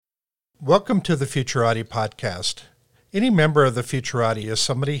Welcome to the Futurati podcast. Any member of the Futurati is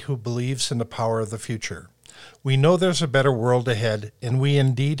somebody who believes in the power of the future. We know there's a better world ahead, and we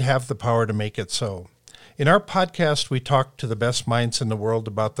indeed have the power to make it so. In our podcast, we talk to the best minds in the world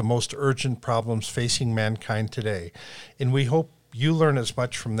about the most urgent problems facing mankind today, and we hope you learn as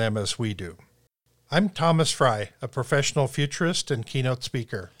much from them as we do. I'm Thomas Fry, a professional futurist and keynote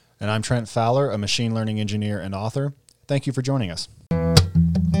speaker. And I'm Trent Fowler, a machine learning engineer and author. Thank you for joining us.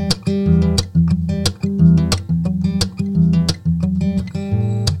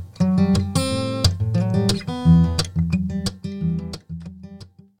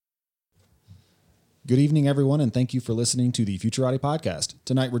 Good evening, everyone, and thank you for listening to the Futurati podcast.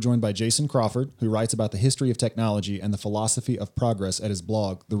 Tonight, we're joined by Jason Crawford, who writes about the history of technology and the philosophy of progress at his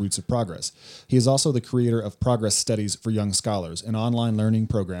blog, The Roots of Progress. He is also the creator of Progress Studies for Young Scholars, an online learning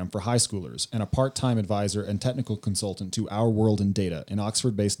program for high schoolers, and a part-time advisor and technical consultant to Our World in Data, an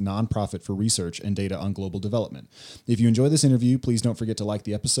Oxford-based nonprofit for research and data on global development. If you enjoy this interview, please don't forget to like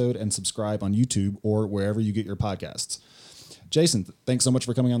the episode and subscribe on YouTube or wherever you get your podcasts. Jason, thanks so much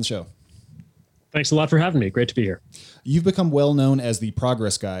for coming on the show. Thanks a lot for having me. Great to be here. You've become well known as the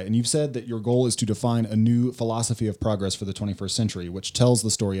progress guy, and you've said that your goal is to define a new philosophy of progress for the 21st century, which tells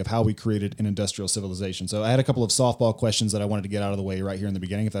the story of how we created an industrial civilization. So I had a couple of softball questions that I wanted to get out of the way right here in the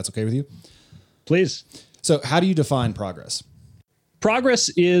beginning, if that's okay with you. Please. So how do you define progress? Progress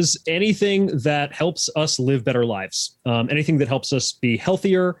is anything that helps us live better lives, anything that helps us be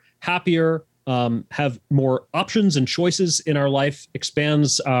healthier, happier, have more options and choices in our life,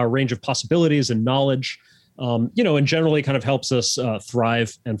 expands our range of possibilities and knowledge, and generally kind of helps us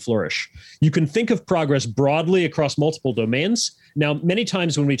thrive and flourish. You can think of progress broadly across multiple domains. Now, many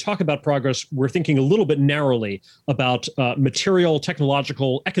times when we talk about progress, we're thinking a little bit narrowly about material,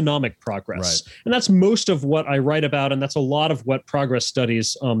 technological, economic progress. Right. And that's most of what I write about, and that's a lot of what progress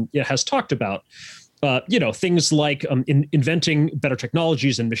studies has talked about. Things like inventing better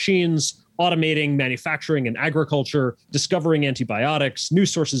technologies and machines, automating manufacturing and agriculture, discovering antibiotics, new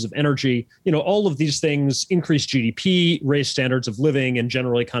sources of energy, all of these things increase GDP, raise standards of living, and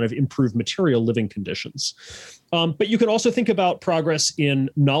generally kind of improve material living conditions. But you can also think about progress in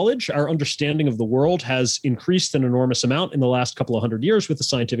knowledge. Our understanding of the world has increased an enormous amount in the last couple of hundred years with the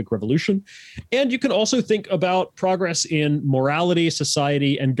scientific revolution. And you can also think about progress in morality,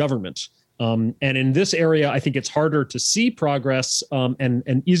 society, and government. And in this area, I think it's harder to see progress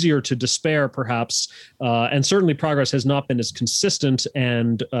and easier to despair, perhaps. And certainly progress has not been as consistent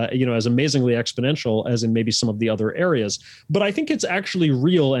and, as amazingly exponential as in maybe some of the other areas. But I think it's actually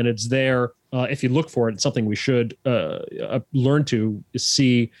real and it's there. If you look for it, it's something we should learn to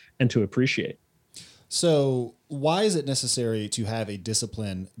see and to appreciate. So why is it necessary to have a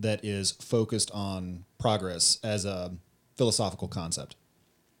discipline that is focused on progress as a philosophical concept?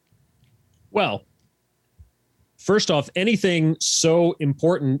 Well, first off, anything so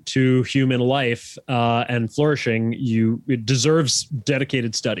important to human life and flourishing, it deserves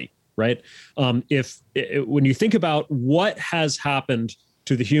dedicated study, right? When you think about what has happened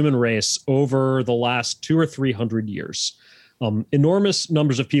to the human race over the last 200 or 300 years, enormous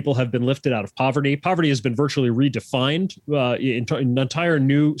numbers of people have been lifted out of poverty. Poverty has been virtually redefined. Entire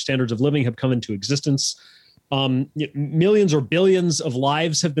new standards of living have come into existence. Millions or billions of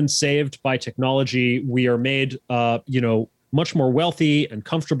lives have been saved by technology. We are made, much more wealthy and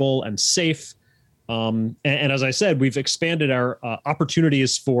comfortable and safe. And as I said, we've expanded our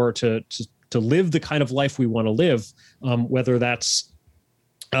opportunities to live the kind of life we want to live. Whether that's,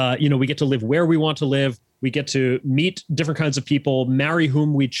 we get to live where we want to live. We get to meet different kinds of people, marry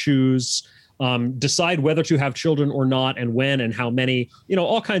whom we choose. Decide whether to have children or not, and when and how many,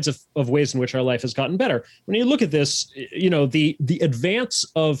 all kinds of ways in which our life has gotten better. When you look at this, the advance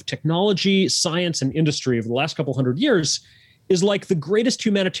of technology, science, and industry over the last couple hundred years is like the greatest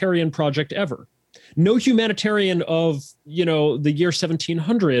humanitarian project ever. No humanitarian of, the year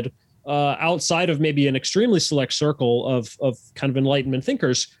 1700, outside of maybe an extremely select circle of kind of Enlightenment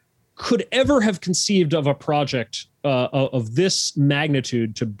thinkers, could ever have conceived of a project of this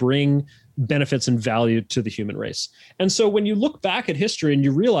magnitude to bring benefits and value to the human race. And so when you look back at history and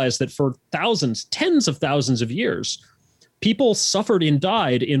you realize that for thousands, tens of thousands of years, people suffered and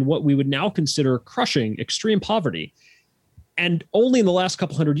died in what we would now consider crushing extreme poverty. And only in the last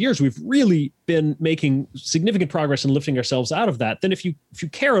couple hundred years, we've really been making significant progress in lifting ourselves out of that. Then if you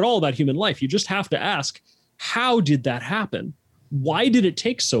care at all about human life, you just have to ask, how did that happen? Why did it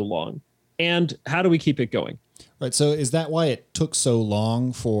take so long? And how do we keep it going? Right. So is that why it took so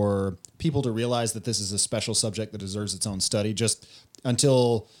long for people to realize that this is a special subject that deserves its own study? Just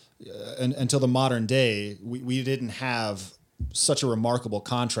until the modern day, we didn't have such a remarkable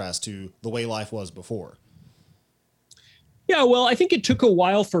contrast to the way life was before. Yeah, well, I think it took a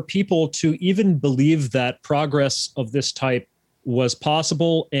while for people to even believe that progress of this type was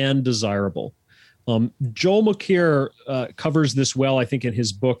possible and desirable. Joel Mokyr covers this well, I think, in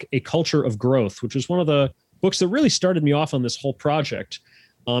his book, A Culture of Growth, which is one of the books that really started me off on this whole project.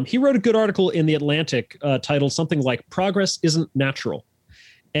 He wrote a good article in The Atlantic titled something like Progress Isn't Natural.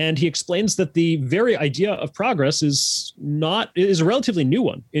 And he explains that the very idea of progress is a relatively new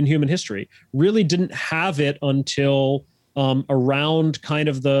one in human history. Really didn't have it until around kind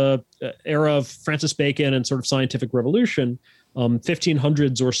of the era of Francis Bacon and sort of scientific revolution,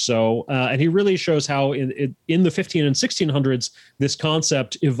 1500s or so. And he really shows how in the 15 and 1600s, this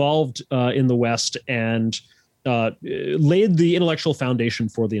concept evolved in the West and laid the intellectual foundation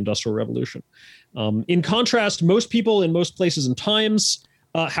for the Industrial Revolution. In contrast, most people in most places and times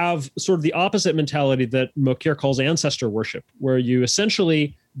have sort of the opposite mentality that Mokyr calls ancestor worship, where you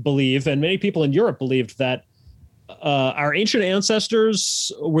essentially believe, and many people in Europe believed, that our ancient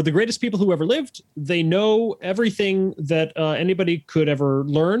ancestors were the greatest people who ever lived. They know everything that anybody could ever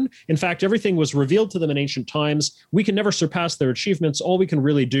learn. In fact, everything was revealed to them in ancient times. We can never surpass their achievements. All we can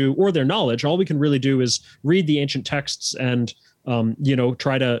really do, or their knowledge, all we can really do is read the ancient texts and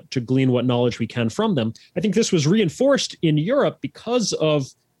try to glean what knowledge we can from them. I think this was reinforced in Europe because of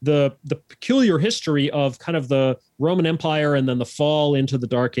the peculiar history of kind of the Roman Empire and then the fall into the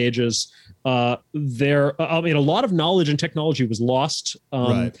Dark Ages. A lot of knowledge and technology was lost.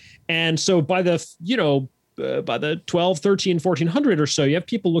 Right. And so by the 12, 13, 1400 or so, you have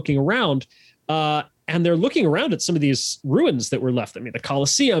people looking around and they're looking around at some of these ruins that were left. I mean, the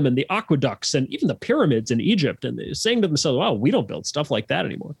Colosseum and the aqueducts and even the pyramids in Egypt, and they're saying to themselves, wow, we don't build stuff like that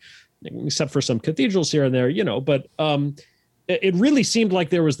anymore, except for some cathedrals here and there, but it really seemed like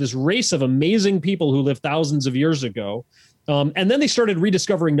there was this race of amazing people who lived thousands of years ago. And then they started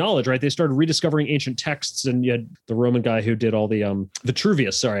rediscovering knowledge, right? They started rediscovering ancient texts, and you had the Roman guy who did all the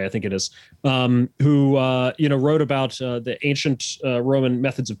Vitruvius, I think it is, who wrote about the ancient Roman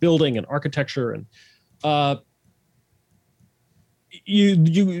methods of building and architecture, and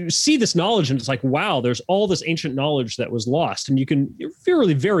you see this knowledge, and it's like, wow, there's all this ancient knowledge that was lost, and you can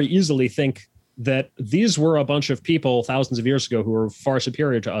really very easily think that these were a bunch of people thousands of years ago who were far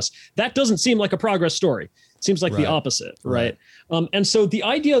superior to us. That doesn't seem like a progress story. It seems like the opposite, right? And so the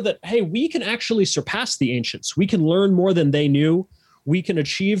idea that, hey, we can actually surpass the ancients. We can learn more than they knew. We can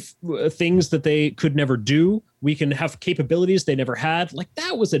achieve things that they could never do. We can have capabilities they never had. Like,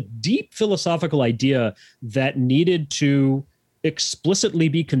 that was a deep philosophical idea that needed to explicitly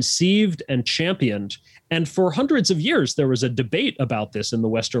be conceived and championed. And for hundreds of years, there was a debate about this in the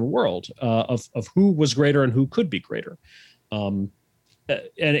Western world of who was greater and who could be greater. And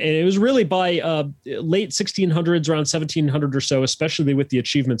it was really by late 1600s, around 1700 or so, especially with the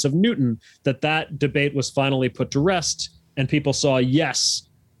achievements of Newton, that debate was finally put to rest. And people saw, yes,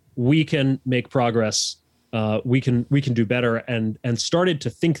 we can make progress. We can do better, and started to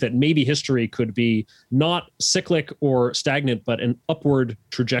think that maybe history could be not cyclic or stagnant, but an upward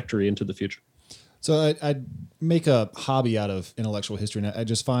trajectory into the future. So I make a hobby out of intellectual history, and I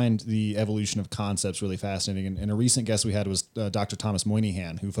just find the evolution of concepts really fascinating. And a recent guest we had was Dr. Thomas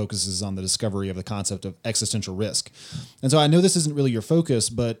Moynihan, who focuses on the discovery of the concept of existential risk. And so I know this isn't really your focus,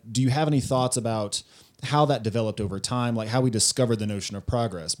 but do you have any thoughts about how that developed over time, like how we discovered the notion of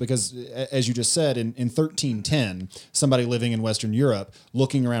progress? Because as you just said, in 1310, somebody living in Western Europe,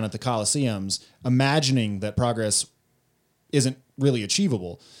 looking around at the Colosseums, imagining that progress isn't really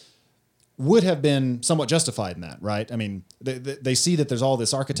achievable, would have been somewhat justified in that, right? I mean, they see that there's all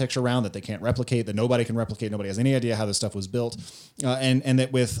this architecture around that they can't replicate, that nobody can replicate, nobody has any idea how this stuff was built, and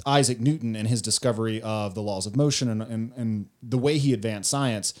that with Isaac Newton and his discovery of the laws of motion and the way he advanced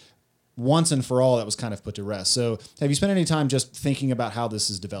science, once and for all, that was kind of put to rest. So have you spent any time just thinking about how this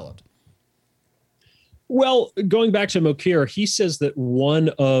has developed? Well, going back to Mokyr, he says that one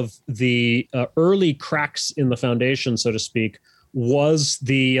of the early cracks in the foundation, so to speak, was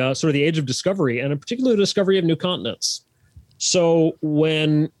the sort of the age of discovery, and in particular the discovery of new continents. So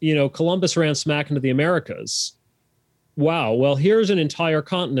when, Columbus ran smack into the Americas, wow, well, here's an entire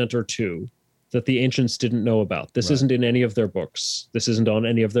continent or two that the ancients didn't know about. This isn't in any of their books. This isn't on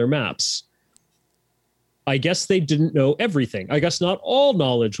any of their maps. I guess they didn't know everything. I guess not all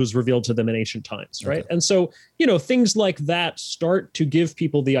knowledge was revealed to them in ancient times, right? Okay. And so, things like that start to give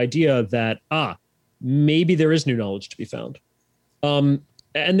people the idea that, maybe there is new knowledge to be found. And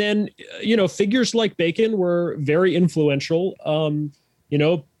then, figures like Bacon were very influential.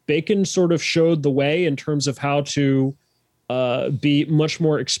 Bacon sort of showed the way in terms of how to be much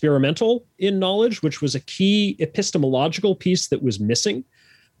more experimental in knowledge, which was a key epistemological piece that was missing.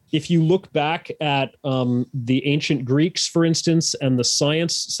 If you look back at the ancient Greeks, for instance, and the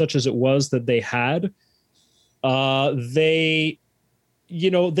science such as it was that they had, they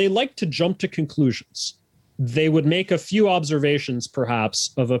like to jump to conclusions. They would make a few observations,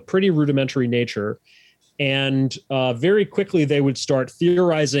 perhaps, of a pretty rudimentary nature, and very quickly they would start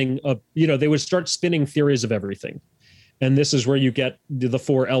theorizing. They would start spinning theories of everything. And this is where you get the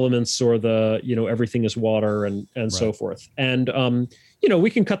four elements, or everything is water, and right. So forth. And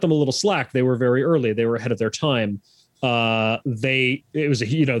we can cut them a little slack. They were very early. They were ahead of their time. Their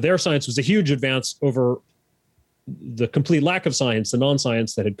science was a huge advance over the complete lack of science, the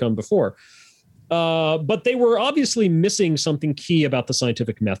non-science that had come before. But they were obviously missing something key about the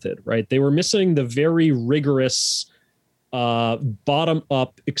scientific method, right? They were missing the very rigorous,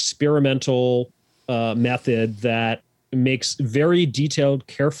 bottom-up experimental method that makes very detailed,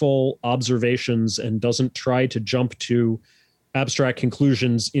 careful observations and doesn't try to jump to abstract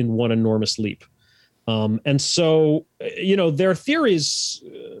conclusions in one enormous leap. And so, their theories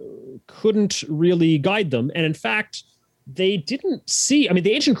couldn't really guide them. And in fact, they didn't see,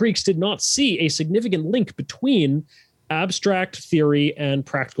 the ancient Greeks did not see a significant link between abstract theory and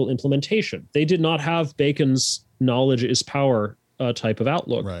practical implementation. They did not have Bacon's knowledge is power type of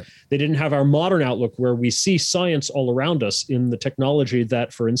outlook. Right. They didn't have our modern outlook where we see science all around us in the technology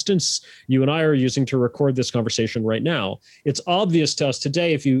that, for instance, you and I are using to record this conversation right now. It's obvious to us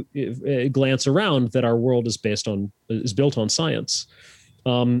today, if you glance around, that our world is built on science.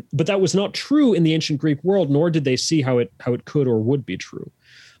 But that was not true in the ancient Greek world, nor did they see how it could or would be true.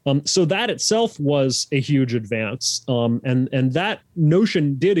 So that itself was a huge advance. And that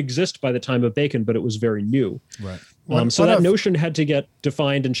notion did exist by the time of Bacon, but it was very new. Right. So that notion had to get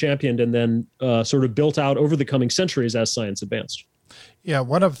defined and championed, and then sort of built out over the coming centuries as science advanced. Yeah,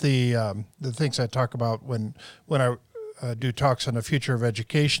 one of the things I talk about when I do talks on the future of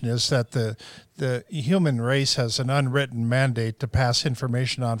education is that the human race has an unwritten mandate to pass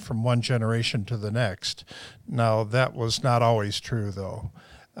information on from one generation to the next. Now, that was not always true, though.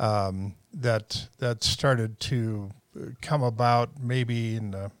 That started to come about maybe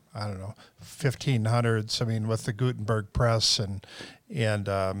in the 1500s. With the Gutenberg press and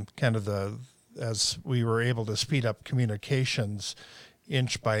kind of as we were able to speed up communications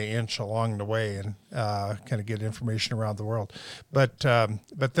inch by inch along the way and kind of get information around the world. But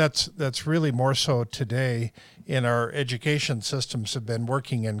that's really more so today. And our education systems have been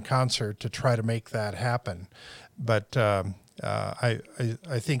working in concert to try to make that happen. But I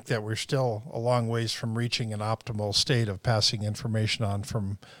think that we're still a long ways from reaching an optimal state of passing information on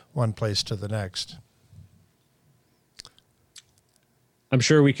from one place to the next. I'm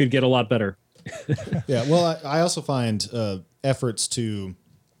sure we could get a lot better. Yeah, well, I also find efforts to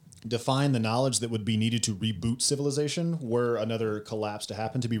define the knowledge that would be needed to reboot civilization were another collapse to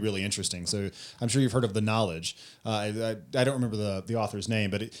happen to be really interesting. So I'm sure you've heard of The Knowledge. I don't remember the author's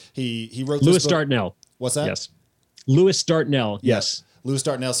name, but he wrote Lewis this book. Dartnell. What's that? Yes. Lewis Dartnell. Yes. Lewis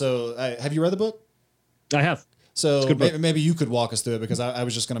Dartnell. So have you read the book? I have. So maybe you could walk us through it, because I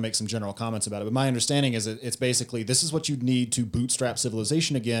was just going to make some general comments about it. But my understanding is that it's basically, this is what you'd need to bootstrap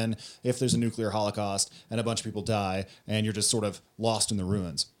civilization again if there's a nuclear holocaust and a bunch of people die and you're just sort of lost in the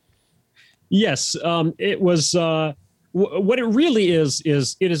ruins. Yes. It was what it really is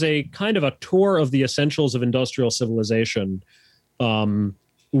it is a kind of a tour of the essentials of industrial civilization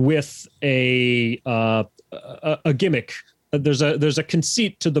with a gimmick. There's a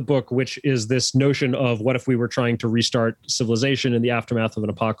conceit to the book, which is this notion of what if we were trying to restart civilization in the aftermath of an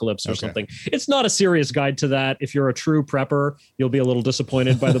apocalypse or something. It's not a serious guide to that. If you're a true prepper, you'll be a little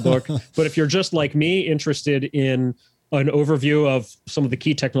disappointed by the book. But if you're just like me, interested in an overview of some of the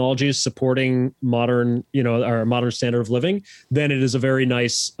key technologies supporting modern, our modern standard of living, then it is a very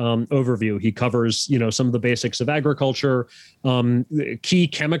nice overview. He covers, some of the basics of agriculture, key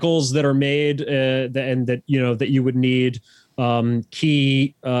chemicals that are made and that you would need,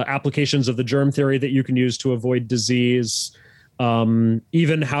 key applications of the germ theory that you can use to avoid disease,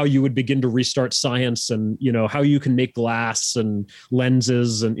 even how you would begin to restart science, and how you can make glass and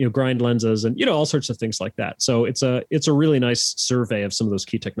lenses and grind lenses and all sorts of things like that. So it's a really nice survey of some of those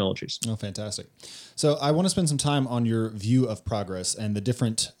key technologies. Oh, fantastic. So I want to spend some time on your view of progress and the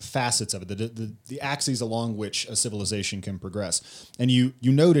different facets of it, the axes along which a civilization can progress. And you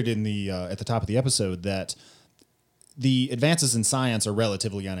noted in the at the top of the episode that the advances in science are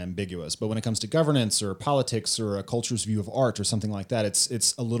relatively unambiguous, but when it comes to governance or politics or a culture's view of art or something like that,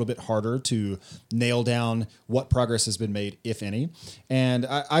 it's a little bit harder to nail down what progress has been made, if any. And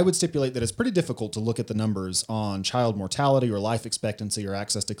I would stipulate that it's pretty difficult to look at the numbers on child mortality or life expectancy or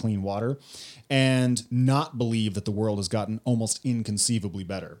access to clean water and not believe that the world has gotten almost inconceivably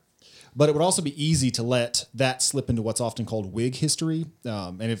better. But it would also be easy to let that slip into what's often called Whig history.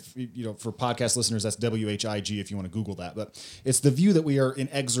 And if, for podcast listeners, that's WHIG if you want to Google that. But it's the view that we are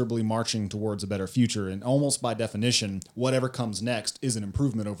inexorably marching towards a better future. And almost by definition, whatever comes next is an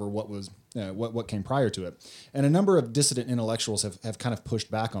improvement over what came prior to it. And a number of dissident intellectuals have kind of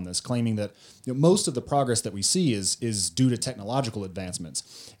pushed back on this, claiming that most of the progress that we see is due to technological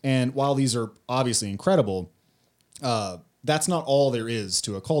advancements. And while these are obviously incredible, that's not all there is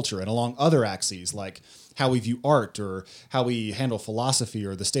to a culture. And along other axes, like how we view art or how we handle philosophy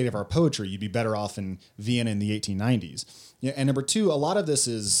or the state of our poetry, you'd be better off in Vienna in the 1890s. Yeah, and number two, a lot of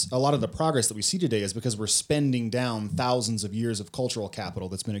the progress that we see today is because we're spending down thousands of years of cultural capital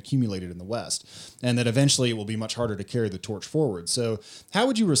that's been accumulated in the West, and that eventually it will be much harder to carry the torch forward. So how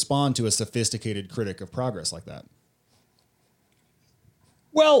would you respond to a sophisticated critic of progress like that?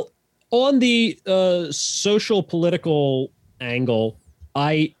 Well, on the social political angle,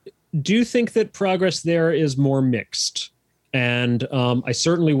 I do think that progress there is more mixed. And I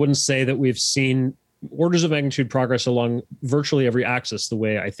certainly wouldn't say that we've seen orders of magnitude progress along virtually every axis the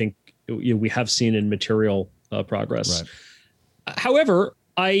way I think we have seen in material progress. Right. However,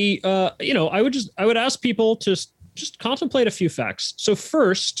 I would ask people to just contemplate a few facts. So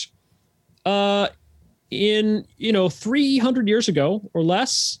first, in 300 years ago or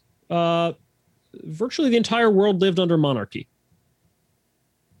less, virtually the entire world lived under monarchy.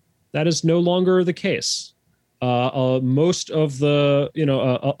 That is no longer the case. Most of the,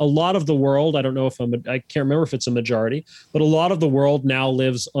 a lot of the world, I don't know if I can't remember if it's a majority, but a lot of the world now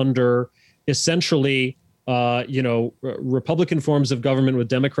lives under essentially, Republican forms of government with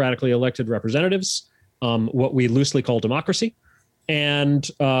democratically elected representatives, what we loosely call democracy. And,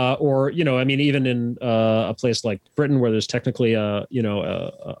 even in a place like Britain, where there's technically a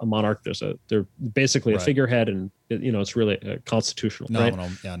monarch, they're basically a figurehead, and it's really constitutional. Nominal,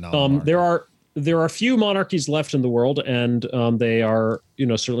 right? Yeah, nominal. There are few monarchies left in the world, and they are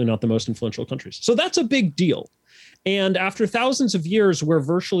certainly not the most influential countries. So that's a big deal. And after thousands of years where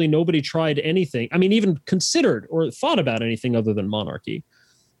virtually nobody tried anything, even considered or thought about anything other than monarchy,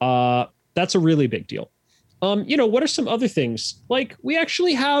 that's a really big deal. What are some other things? Like, we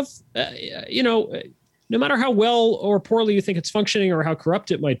actually have, no matter how well or poorly you think it's functioning or how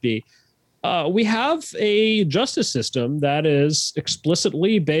corrupt it might be, we have a justice system that is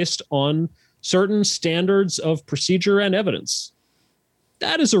explicitly based on certain standards of procedure and evidence.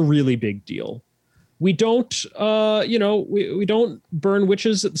 That is a really big deal. We don't, we don't burn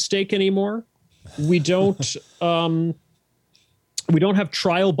witches at the stake anymore. We don't have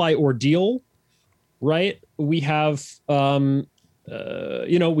trial by ordeal. Right. We have, we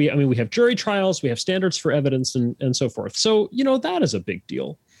have jury trials, we have standards for evidence and so forth. So, that is a big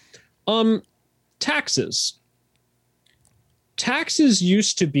deal. Taxes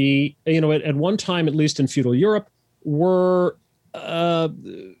used to be, at one time, at least in feudal Europe, were a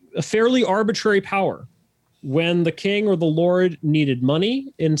fairly arbitrary power. When the king or the lord needed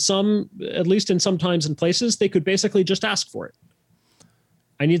money, at least in some times and places, they could basically just ask for it.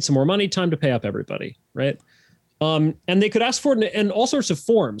 I need some more money, time to pay up everybody, right? And they could ask for it in all sorts of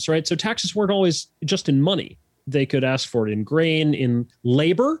forms, right? So taxes weren't always just in money. They could ask for it in grain, in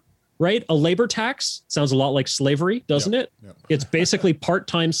labor, right? A labor tax sounds a lot like slavery, doesn't it? Yep. It's basically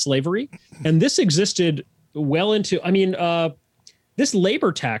part-time slavery. And this existed well into, this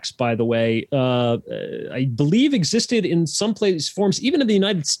labor tax, by the way, I believe existed in some forms, even in the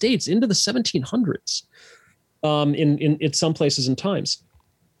United States, into the 1700s, in some places and times.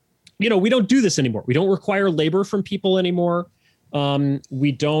 We don't do this anymore. We don't require labor from people anymore.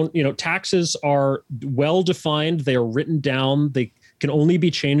 We don't, taxes are well defined. They are written down. They can only be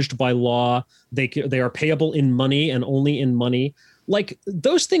changed by law. They are payable in money and only in money. Like,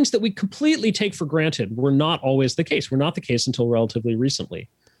 those things that we completely take for granted were not always the case. Were not the case until relatively recently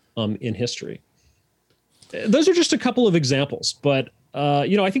in history. Those are just a couple of examples, but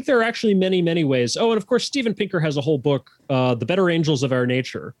I think there are actually many, many ways. Oh, and of course, Steven Pinker has a whole book, The Better Angels of Our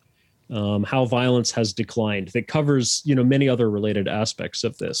Nature, how violence has declined, that covers, many other related aspects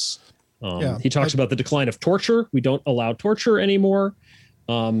of this. He talks about the decline of torture. We don't allow torture anymore.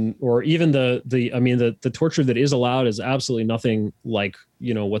 Or even the torture that is allowed is absolutely nothing like,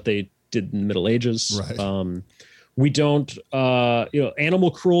 what they did in the Middle Ages. Right. We don't,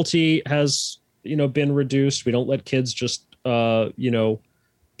 animal cruelty has been reduced. We don't let kids just,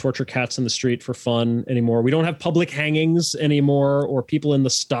 torture cats in the street for fun anymore. We don't have public hangings anymore or people in the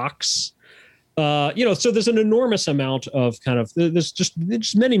stocks. So there's an enormous amount of there's just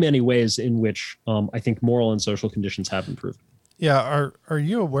many, many ways in which I think moral and social conditions have improved. Yeah. Are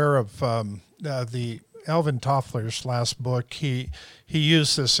you aware of the Alvin Toffler's last book? He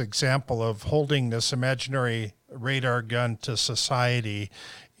used this example of holding this imaginary radar gun to society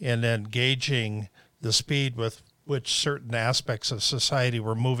and then gauging the speed with which certain aspects of society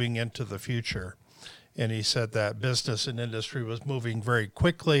were moving into the future. And he said that business and industry was moving very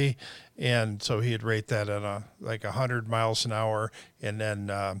quickly, and so he'd rate that at 100 miles an hour, and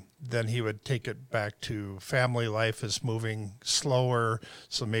then he would take it back to family life is moving slower,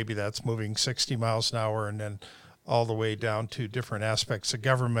 so maybe that's moving 60 miles an hour, and then all the way down to different aspects of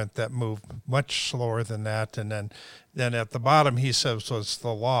government that move much slower than that, and then at the bottom he says was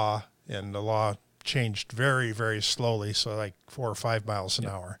the law, and the law changed very, very slowly, so like 4 or 5 miles an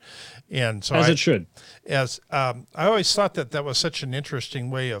hour. And so it should. I always thought that was such an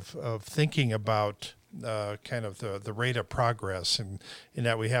interesting way of thinking about kind of the rate of progress, and in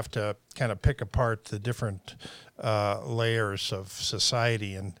that we have to kind of pick apart the different layers of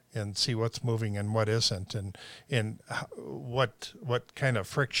society and see what's moving and what isn't, and what kind of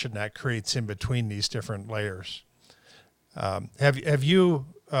friction that creates in between these different layers. Have you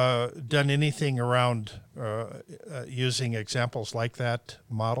done anything around using examples like that,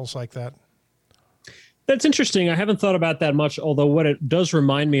 models like that? That's interesting. I haven't thought about that much, although what it does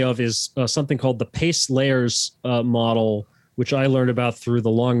remind me of is something called the Pace Layers model, which I learned about through the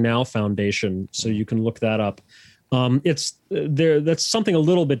Long Now Foundation. So you can look that up. It's there. That's something a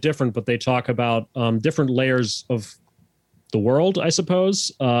little bit different, but they talk about different layers of the world, I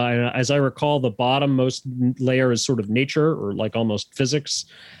suppose. As I recall, the bottommost layer is sort of nature, or like almost physics,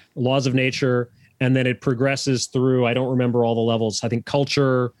 laws of nature. And then it progresses through, I don't remember all the levels, I think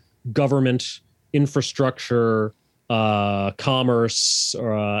culture, government, infrastructure, commerce,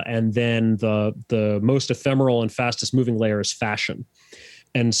 and then the most ephemeral and fastest moving layer is fashion.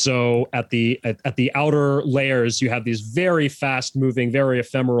 And so at the outer layers, you have these very fast moving, very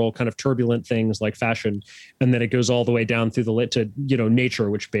ephemeral, kind of turbulent things like fashion. And then it goes all the way down through to nature,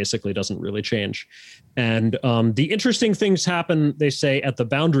 which basically doesn't really change. And the interesting things happen, they say, at the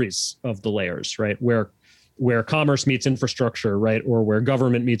boundaries of the layers, right? Where commerce meets infrastructure, right? Or where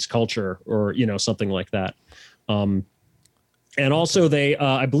government meets culture, or, something like that. And also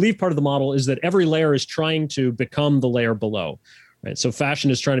I believe part of the model is that every layer is trying to become the layer below. Right. So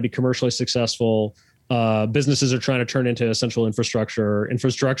fashion is trying to be commercially successful. Businesses are trying to turn into essential infrastructure.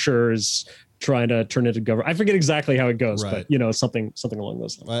 Infrastructure is trying to turn into government. I forget exactly how it goes, right. But something along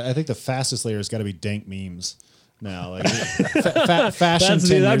those lines. I think the fastest layer has got to be dank memes now. Like fashion.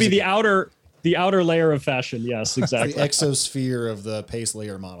 That'd be the outer layer of fashion. Yes, exactly. The exosphere of the Pace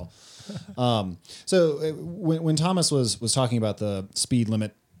layer model. So when Thomas was talking about the speed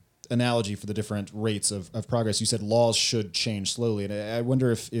limit analogy for the different rates of progress, you said laws should change slowly. And I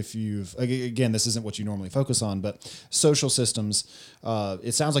wonder if you've, again, this isn't what you normally focus on, but social systems,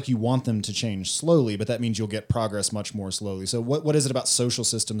 it sounds like you want them to change slowly, but that means you'll get progress much more slowly. So what is it about social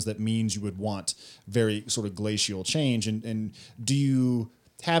systems that means you would want very sort of glacial change? And do you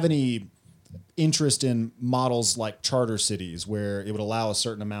have any interest in models like charter cities where it would allow a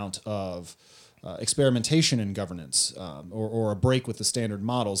certain amount of experimentation in governance, or a break with the standard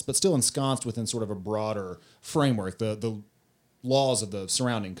models, but still ensconced within sort of a broader framework, the laws of the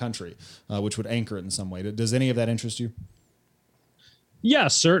surrounding country, which would anchor it in some way? Does any of that interest you? Yeah,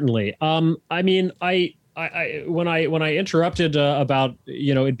 certainly. I mean, I when I interrupted about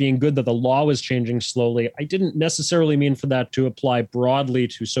it being good that the law was changing slowly, I didn't necessarily mean for that to apply broadly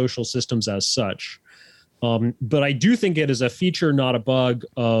to social systems as such. But I do think it is a feature, not a bug,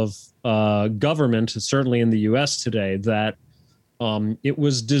 of government, certainly in the U.S. today, that it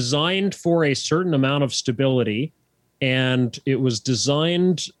was designed for a certain amount of stability, and it was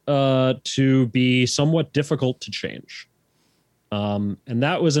designed to be somewhat difficult to change. And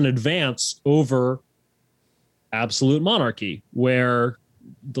that was an advance over absolute monarchy, where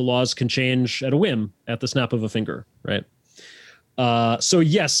the laws can change at a whim, at the snap of a finger, right? So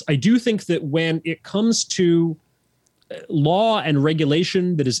yes, I do think that when it comes to law and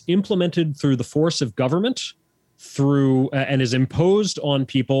regulation that is implemented through the force of government, and is imposed on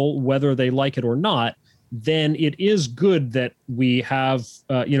people, whether they like it or not, then it is good that we have,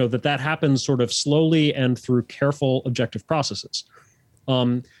 that happens sort of slowly and through careful objective processes.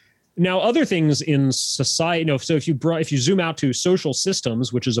 Now, other things in society, so if you zoom out to social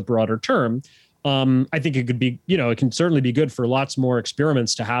systems, which is a broader term, I think it could be, it can certainly be good for lots more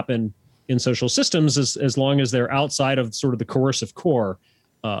experiments to happen in social systems as long as they're outside of sort of the coercive core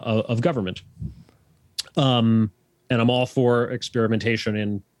of government. And I'm all for experimentation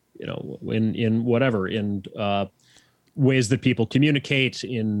in, in whatever, in ways that people communicate,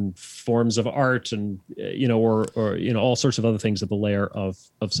 in forms of art, and or all sorts of other things at the layer of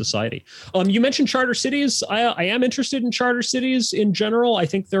society. You mentioned charter cities. I am interested in charter cities in general. I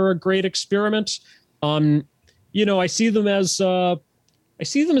think they're a great experiment. I see them as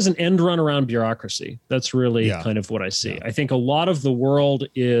an end run around bureaucracy. That's really kind of what I see. I think a lot of the world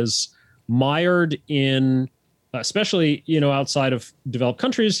is mired in, especially outside of developed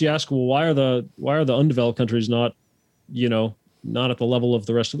countries. You ask, well, why are the undeveloped countries not at the level of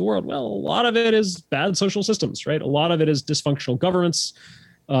the rest of the world? Well, a lot of it is bad social systems, right? A lot of it is dysfunctional governments,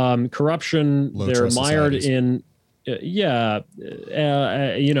 corruption. They're mired in, and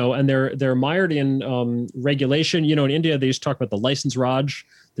they're mired in regulation. In India, they used to talk about the license Raj,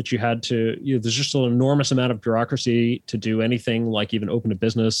 that you had to, there's just an enormous amount of bureaucracy to do anything like even open a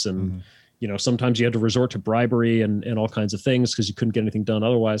business. And, sometimes you had to resort to bribery and all kinds of things because you couldn't get anything done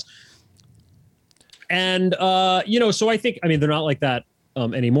otherwise. And, so I think, they're not like that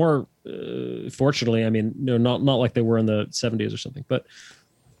anymore, fortunately. Not like they were in the 70s or something. But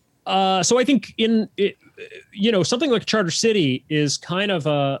so I think something like a charter city is kind of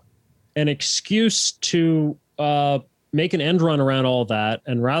an excuse to make an end run around all that.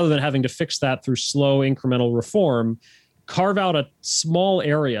 And rather than having to fix that through slow incremental reform, carve out a small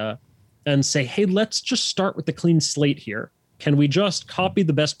area and say, hey, let's just start with the clean slate here. Can we just copy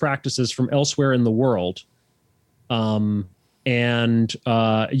the best practices from elsewhere in the world? If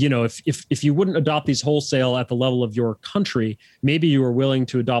you wouldn't adopt these wholesale at the level of your country, maybe you are willing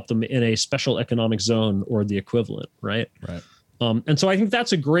to adopt them in a special economic zone or the equivalent, right? Right. And so I think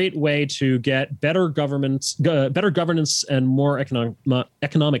that's a great way to get better governance and more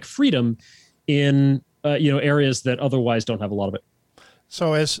economic freedom in areas that otherwise don't have a lot of it.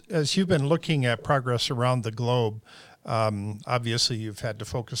 So as you've been looking at progress around the globe, obviously you've had to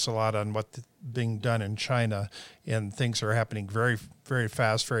focus a lot on what's being done in China, and things are happening very, very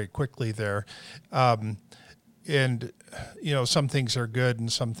fast, very quickly there. And some things are good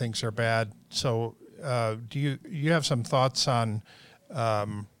and some things are bad. So do you have some thoughts on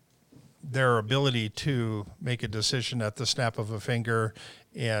their ability to make a decision at the snap of a finger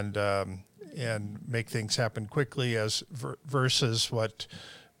and make things happen quickly, as versus what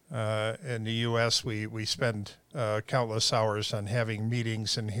in the U.S. we spend countless hours on having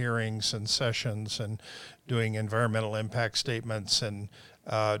meetings and hearings and sessions and doing environmental impact statements and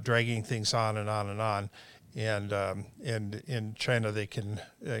dragging things on and on and on. And in China, they can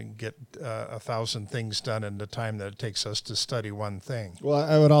get 1,000 things done in the time that it takes us to study one thing. Well,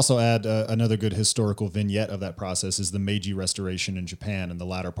 I would also add another good historical vignette of that process is the Meiji Restoration in Japan in the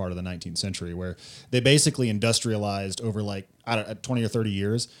latter part of the 19th century, where they basically industrialized over 20 or 30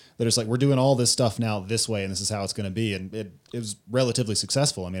 years. They're just like, we're doing all this stuff now this way, and this is how it's going to be. And it was relatively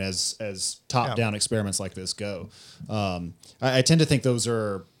successful. As top-down experiments like this go. I tend to think those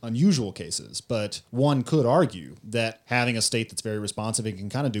are unusual cases, but one could argue that having a state that's very responsive and can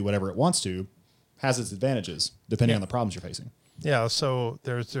kind of do whatever it wants to has its advantages, depending on the problems you're facing. Yeah, so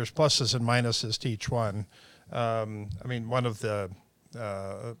there's pluses and minuses to each one. One of the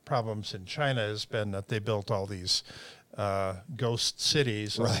problems in China has been that they built all these ghost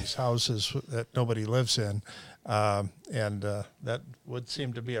cities, all these houses that nobody lives in, and that would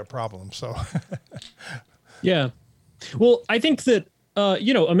seem to be a problem. So, yeah. Well, I think that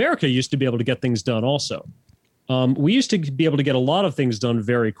America used to be able to get things done. Also, we used to be able to get a lot of things done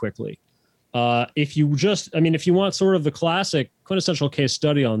very quickly. If you want sort of the classic quintessential case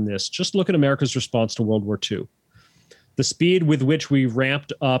study on this, just look at America's response to World War II. The speed with which we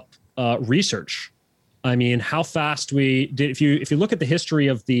ramped up research. How fast we did. If you look at the history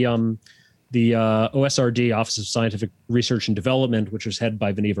of the OSRD, Office of Scientific Research and Development, which was headed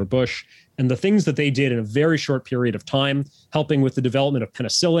by Vannevar Bush, and the things that they did in a very short period of time, helping with the development of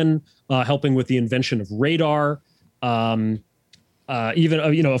penicillin, helping with the invention of radar, inventing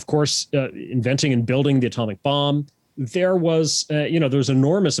and building the atomic bomb. There was an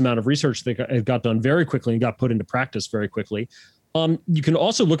enormous amount of research that got done very quickly and got put into practice very quickly. You can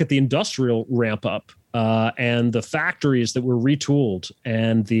also look at the industrial ramp up and the factories that were retooled,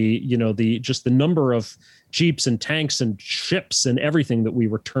 and the number of jeeps and tanks and ships and everything that we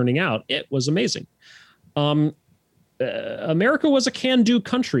were turning out. It was amazing. America was a can-do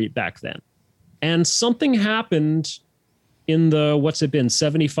country back then, and something happened in the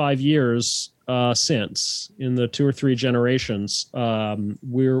 75 years since, in the 2 or 3 generations.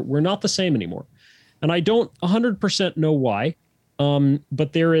 We're not the same anymore, and I don't 100% know why.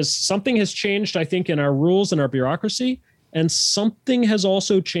 But something has changed, I think, in our rules and our bureaucracy, and something has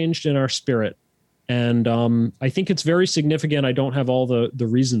also changed in our spirit. And I think it's very significant. I don't have all the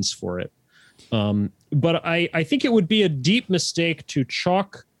reasons for it. But I think it would be a deep mistake to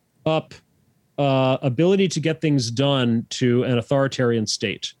chalk up ability to get things done to an authoritarian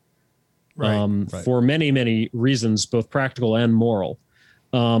state. Right. For many, many reasons, both practical and moral.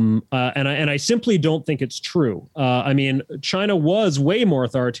 And I simply don't think it's true. I mean, China was way more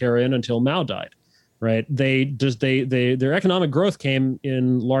authoritarian until Mao died, right? Their economic growth came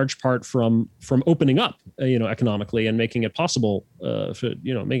in large part from opening up, economically and making it possible,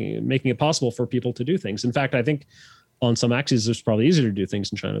 making it possible for people to do things. In fact, I think on some axes, it's probably easier to do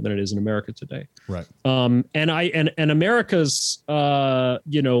things in China than it is in America today. Right. And America's,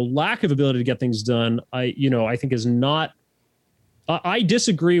 lack of ability to get things done, I think is not. I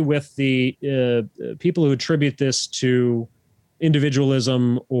disagree with the people who attribute this to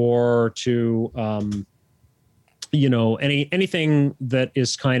individualism or to anything that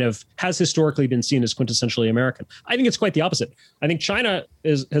is kind of has historically been seen as quintessentially American. I think it's quite the opposite. I think China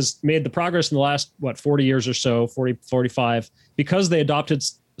has made the progress in the last 40 years or so, 45, because they adopted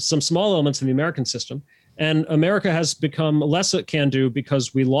some small elements of the American system, and America has become less can do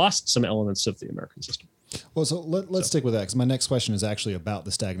because we lost some elements of the American system. Well, so let's stick with that, because my next question is actually about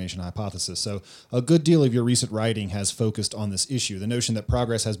the stagnation hypothesis. So a good deal of your recent writing has focused on this issue, the notion that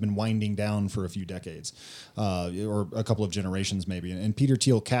progress has been winding down for a few decades, or a couple of generations maybe. And Peter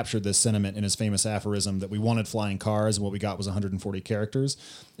Thiel captured this sentiment in his famous aphorism that we wanted flying cars and what we got was 140 characters.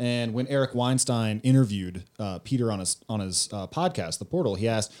 And when Eric Weinstein interviewed Peter on his podcast, The Portal, he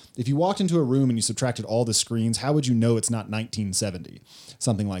asked, if you walked into a room and you subtracted all the screens, how would you know it's not 1970?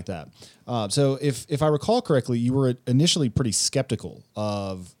 Something like that. So if I recall correctly, you were initially pretty skeptical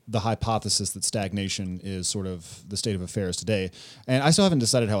of the hypothesis that stagnation is sort of the state of affairs today. And I still haven't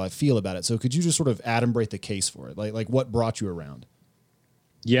decided how I feel about it. So could you just sort of adumbrate the case for it? Like what brought you around?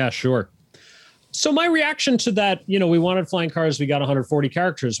 Yeah, sure. So my reaction to that, we wanted flying cars, we got 140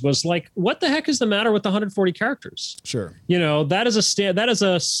 characters, was like, what the heck is the matter with the 140 characters? Sure. That is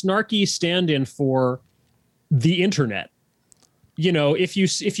a snarky stand-in for the internet. If you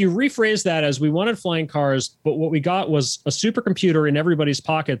rephrase that as we wanted flying cars, but what we got was a supercomputer in everybody's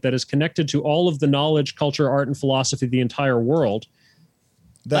pocket that is connected to all of the knowledge, culture, art, and philosophy of the entire world.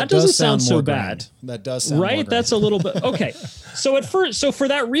 That doesn't sound so bad. That does sound right. That's a little bit okay. So for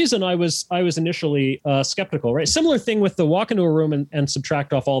that reason, I was initially skeptical. Right. Similar thing with the walk into a room and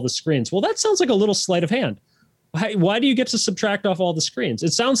subtract off all the screens. Well, that sounds like a little sleight of hand. Why do you get to subtract off all the screens?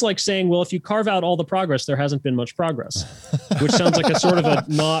 It sounds like saying, well, if you carve out all the progress, there hasn't been much progress, which sounds like a sort of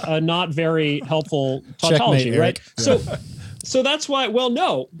a not very helpful tautology, Checkmate, right? Yeah. So that's why, well,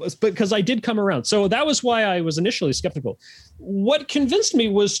 no, because I did come around. So that was why I was initially skeptical. What convinced me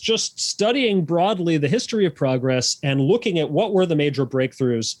was just studying broadly the history of progress and looking at what were the major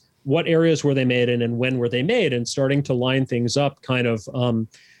breakthroughs, what areas were they made in, and when were they made, and starting to line things up kind of.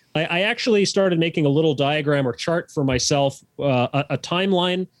 I actually started making a little diagram or chart for myself, a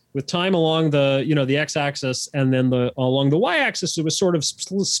timeline with time along the the x-axis, and then along the y-axis. It was sort of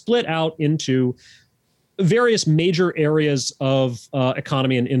split out into various major areas of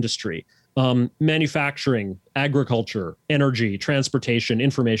economy and industry, manufacturing, agriculture, energy, transportation,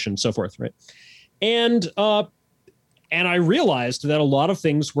 information, so forth, right? And I realized that a lot of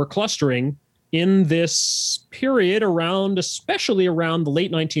things were clustering in this period especially around the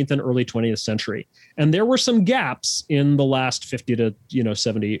late 19th and early 20th century. And there were some gaps in the last 50 to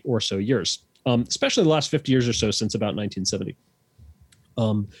 70 or so years, especially the last 50 years or so since about 1970,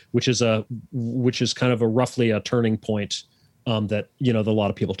 which is kind of roughly a turning point that a lot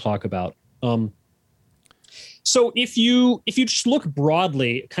of people talk about. So if you just look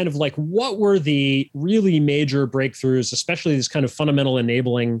broadly, kind of like what were the really major breakthroughs, especially these kind of fundamental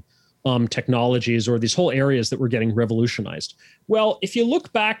enabling technologies or these whole areas that were getting revolutionized. Well, if you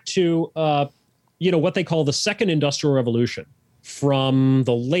look back to, what they call the Second Industrial Revolution from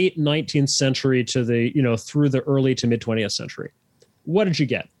the late 19th century to through the early to mid 20th century, what did you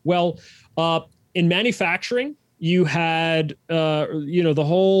get? Well, in manufacturing, you had, the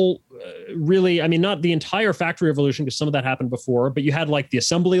whole really, I mean, not the entire factory revolution, because some of that happened before, but you had like the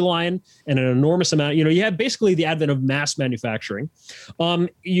assembly line and an enormous amount, you had basically the advent of mass manufacturing.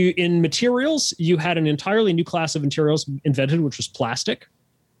 In materials, you had an entirely new class of materials invented, which was plastic.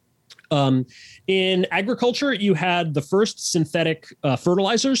 In agriculture, you had the first synthetic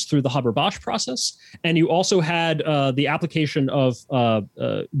fertilizers through the Haber-Bosch process, and you also had the application of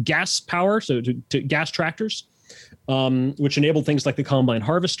gas power, so to gas tractors. which enabled things like the combine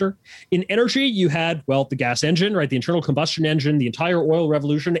harvester. In energy, you had, well, the gas engine, right? The internal combustion engine, the entire oil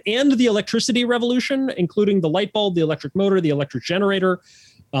revolution, and the electricity revolution, including the light bulb, the electric motor, the electric generator,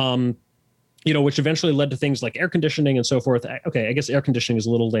 which eventually led to things like air conditioning and so forth. Okay, I guess air conditioning is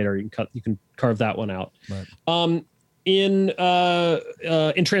a little later. You can carve that one out. Right.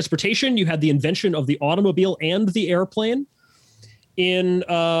 In transportation, you had the invention of the automobile and the airplane. In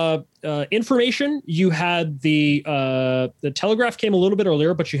information, you had the telegraph came a little bit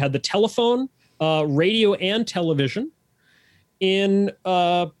earlier, but you had the telephone, radio, and television. In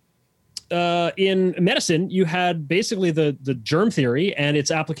medicine, you had basically the germ theory and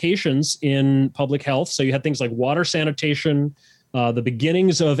its applications in public health. So you had things like water sanitation, the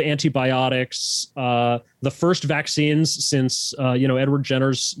beginnings of antibiotics, the first vaccines since, Edward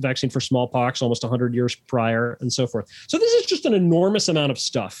Jenner's vaccine for smallpox almost 100 years prior, and so forth. So this is just an enormous amount of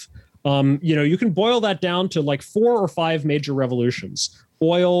stuff. You can boil that down to like 4 or 5 major revolutions: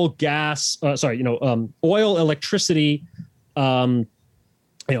 oil, gas, oil, electricity,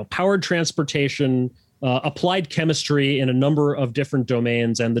 powered transportation, applied chemistry in a number of different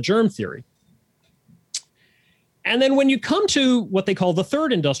domains, and the germ theory. And then when you come to what they call the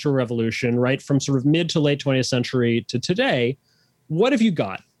third industrial revolution, right, from sort of mid to late 20th century to today, what have you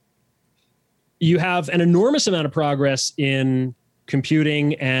got? You have an enormous amount of progress in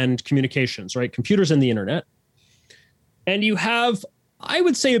computing and communications, right? Computers and the internet. And you have, I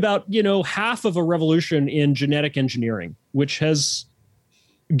would say, about, half of a revolution in genetic engineering, which has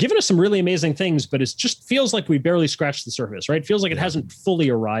given us some really amazing things, but it just feels like we barely scratched the surface, right? It feels like it hasn't fully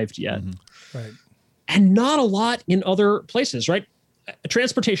arrived yet. Mm-hmm. Right. And not a lot in other places, right?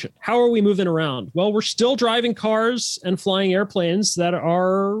 Transportation. How are we moving around? Well, we're still driving cars and flying airplanes that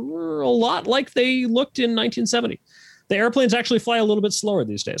are a lot like they looked in 1970. The airplanes actually fly a little bit slower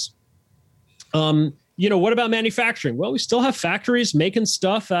these days. What about manufacturing? Well, we still have factories making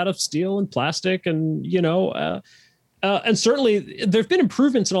stuff out of steel and plastic, and and certainly there have been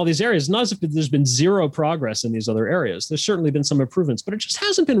improvements in all these areas. Not as if there's been zero progress in these other areas. There's certainly been some improvements, but it just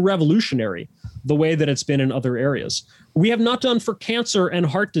hasn't been revolutionary the way that it's been in other areas. We have not done for cancer and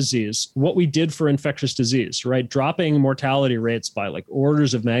heart disease what we did for infectious disease, right? Dropping mortality rates by like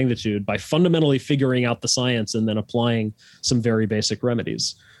orders of magnitude by fundamentally figuring out the science and then applying some very basic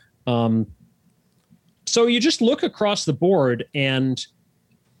remedies. So you just look across the board and,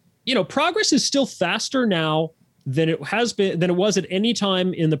 progress is still faster now than it was at any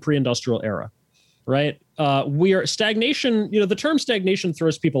time in the pre-industrial era, right? We are stagnation. The term stagnation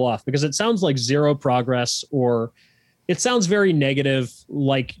throws people off because it sounds like zero progress, or it sounds very negative.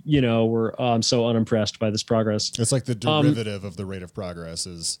 Like, I'm so unimpressed by this progress. It's like the derivative of the rate of progress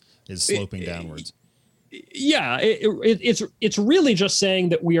is sloping downwards. Yeah, it's really just saying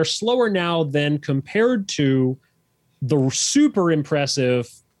that we are slower now than compared to the super impressive,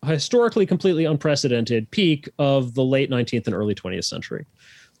 historically completely unprecedented peak of the late 19th and early 20th century.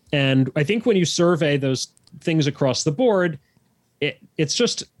 And I think when you survey those things across the board, it's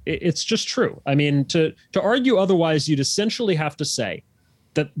just true. I mean, to argue otherwise, you'd essentially have to say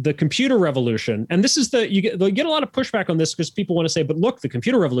that the computer revolution, and this is you get a lot of pushback on this because people want to say, but look, the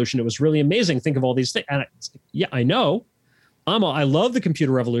computer revolution, it was really amazing. Think of all these things. And yeah, I know. I love the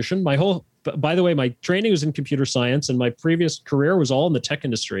computer revolution. By the way, my training was in computer science and my previous career was all in the tech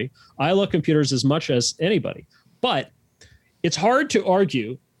industry. I love computers as much as anybody, but it's hard to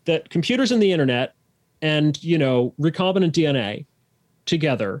argue that computers and the internet and, recombinant DNA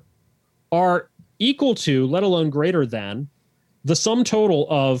together are equal to, let alone greater than, the sum total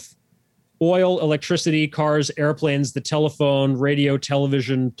of oil, electricity, cars, airplanes, the telephone, radio,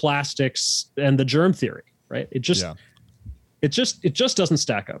 television, plastics, and the germ theory, right? It just doesn't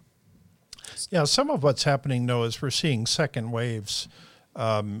stack up. Yeah, some of what's happening, though, is we're seeing second waves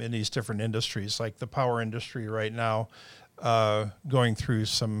in these different industries, like the power industry right now, going through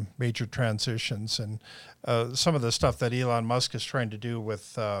some major transitions. And some of the stuff that Elon Musk is trying to do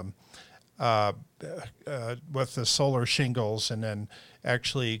with the solar shingles, and then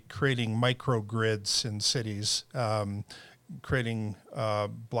actually creating microgrids in cities, creating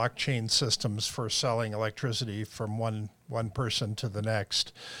blockchain systems for selling electricity from one person to the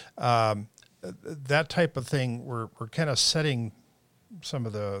next. That type of thing, we're kind of setting some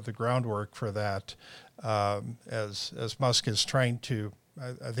of the groundwork for that, as Musk is trying to.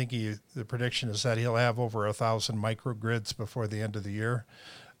 I think the prediction is that he'll have over 1,000 microgrids before the end of the year,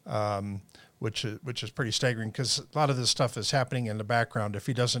 which is pretty staggering because a lot of this stuff is happening in the background. If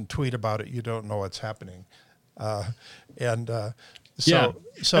he doesn't tweet about it, you don't know what's happening. And I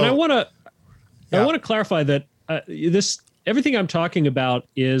want to clarify that everything I'm talking about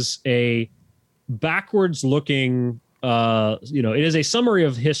is a backwards looking, it is a summary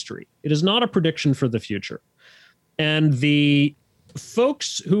of history. It is not a prediction for the future. And the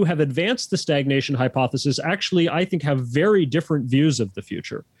folks who have advanced the stagnation hypothesis actually, I think, have very different views of the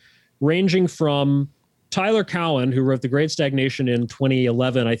future, ranging from Tyler Cowen, who wrote The Great Stagnation in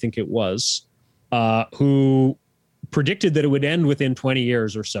 2011, I think it was, who predicted that it would end within 20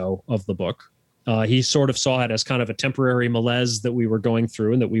 years or so of the book. He sort of saw it as kind of a temporary malaise that we were going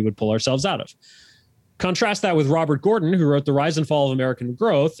through and that we would pull ourselves out of. Contrast that with Robert Gordon, who wrote The Rise and Fall of American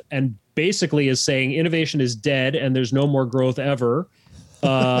Growth, and basically is saying innovation is dead and there's no more growth ever.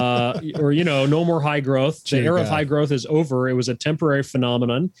 No more high growth. The era of high growth is over. It was a temporary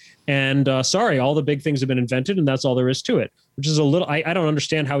phenomenon. And all the big things have been invented and that's all there is to it, which is a little, I don't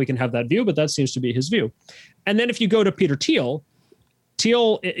understand how we can have that view, but that seems to be his view. And then if you go to Peter Thiel,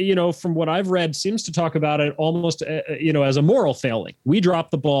 from what I've read, seems to talk about it almost, as a moral failing. We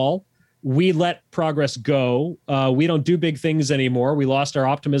dropped the ball. We let progress go. We don't do big things anymore. We lost our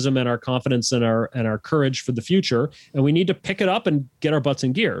optimism and our confidence and our courage for the future. And we need to pick it up and get our butts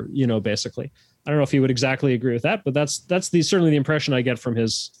in gear, basically. I don't know if he would exactly agree with that, but that's certainly the impression I get from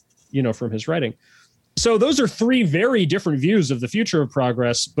his writing. So those are three very different views of the future of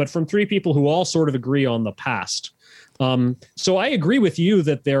progress, but from three people who all sort of agree on the past. So I agree with you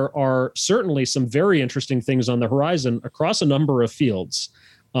that there are certainly some very interesting things on the horizon across a number of fields.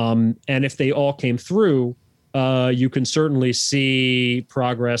 And if they all came through, you can certainly see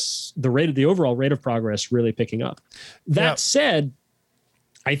progress, the overall rate of progress really picking up. That said,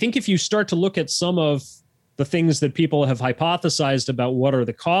 I think if you start to look at some of the things that people have hypothesized about what are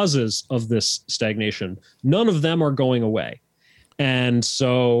the causes of this stagnation, none of them are going away. And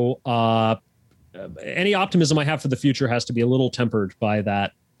so any optimism I have for the future has to be a little tempered by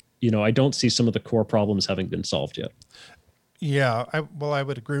that. I don't see some of the core problems having been solved yet. Yeah, I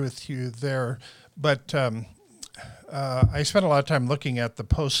would agree with you there, but I spent a lot of time looking at the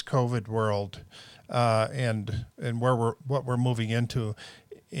post-COVID world and what we're moving into,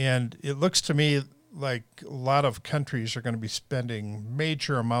 and it looks to me like a lot of countries are going to be spending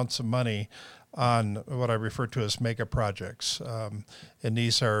major amounts of money on what I refer to as mega projects, and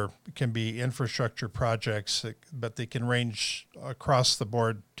these can be infrastructure projects, but they can range across the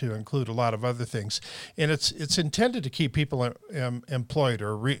board to include a lot of other things. And it's intended to keep people employed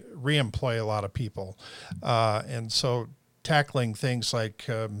or re-employ a lot of people, and so tackling things like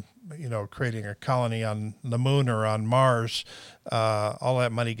creating a colony on the moon or on Mars, all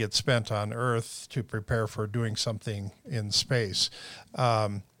that money gets spent on Earth to prepare for doing something in space.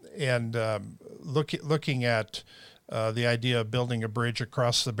 Looking at the idea of building a bridge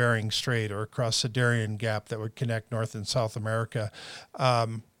across the Bering Strait or across the Darien Gap that would connect North and South America,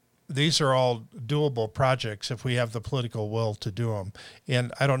 these are all doable projects if we have the political will to do them.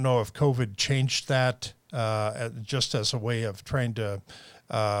 And I don't know if COVID changed that just as a way of trying to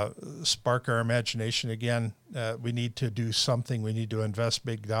spark our imagination again. We need to do something. We need to invest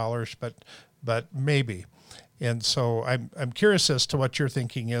big dollars, but maybe. And so I'm curious as to what your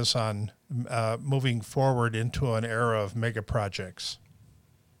thinking is on moving forward into an era of mega projects.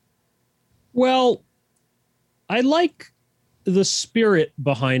 Well, I like the spirit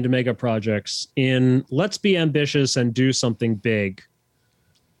behind mega projects in let's be ambitious and do something big.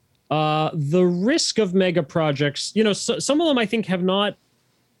 The risk of mega projects, some of them I think have not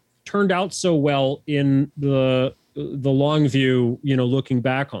turned out so well in the long view, looking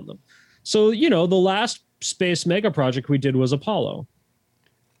back on them. So, the last space mega project we did was Apollo.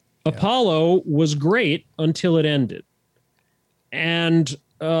 Yeah. Apollo was great until it ended. And,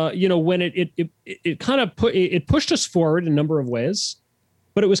 when it kind of pushed us forward in a number of ways,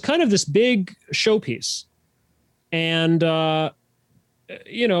 but it was kind of this big showpiece. And,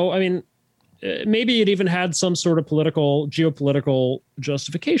 maybe it even had some sort of geopolitical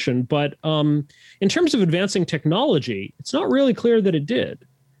justification, but in terms of advancing technology, it's not really clear that it did,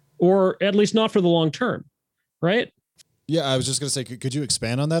 or at least not for the long term, right? Yeah, I was just going to say, could you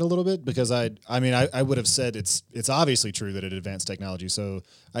expand on that a little bit? Because I would have said it's obviously true that it advanced technology. So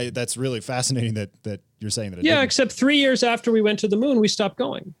that's really fascinating that you're saying that it didn't. Except 3 years after we went to the moon, we stopped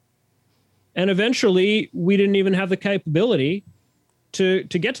going. And eventually we didn't even have the capability to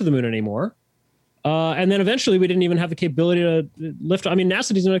get to the moon anymore. And then eventually we didn't even have the capability to lift.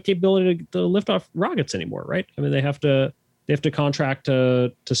 NASA doesn't have the capability to lift off rockets anymore, right? They have to contract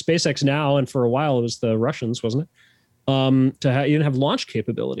to SpaceX now. And for a while it was the Russians, wasn't it? You didn't have launch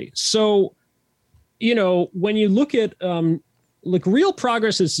capability. So, when you look at real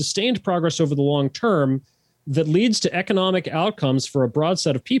progress is sustained progress over the long term that leads to economic outcomes for a broad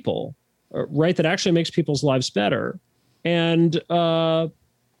set of people, right? That actually makes people's lives better. And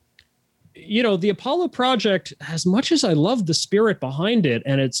the Apollo project, as much as I love the spirit behind it,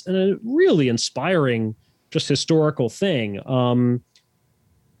 and it's a really inspiring, just historical thing,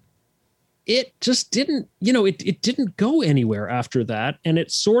 it just didn't, it didn't go anywhere after that. And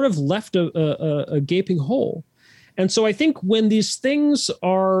it sort of left a gaping hole. And so I think when these things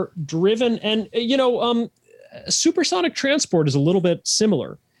are driven, and, supersonic transport is a little bit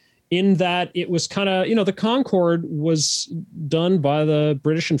similar in that it was kind of, the Concorde was done by the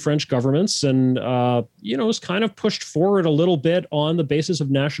British and French governments, and, was kind of pushed forward a little bit on the basis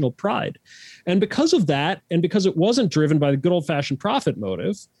of national pride. And because of that, and because it wasn't driven by the good old fashioned profit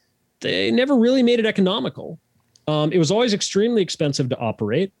motive, they never really made it economical. It was always extremely expensive to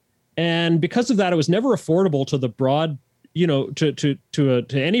operate. And because of that, it was never affordable to the broad, to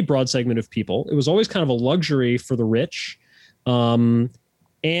any broad segment of people. It was always kind of a luxury for the rich. And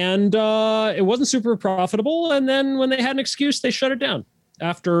it wasn't super profitable. And then when they had an excuse, they shut it down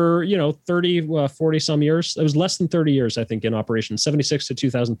after, 40 some years. It was less than 30 years, I think, in operation, 76 to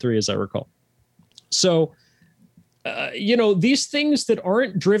 2003, as I recall. So, these things that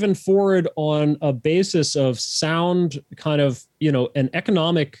aren't driven forward on a basis of sound kind of, an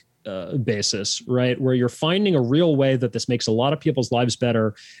economic basis, right, where you're finding a real way that this makes a lot of people's lives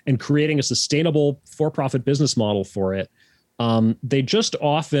better and creating a sustainable for-profit business model for it. They just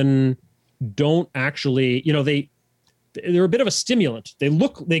often don't actually, they're a bit of a stimulant.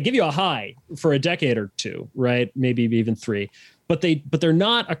 They give you a high for a decade or two, right? Maybe even 3, but they're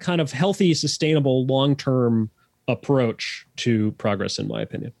not a kind of healthy, sustainable, long-term approach to progress, in my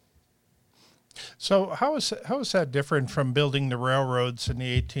opinion. So how is that different from building the railroads in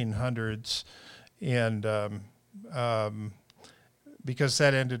the 1800s, and because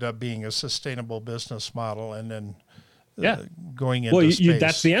that ended up being a sustainable business model, and then going into space?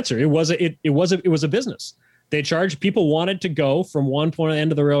 That's the answer. It was a business. They charged, people wanted to go from one point of the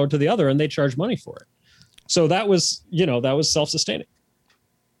end of the railroad to the other, and they charged money for it. So that was self-sustaining.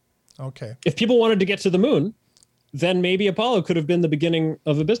 Okay. If people wanted to get to the moon, then maybe Apollo could have been the beginning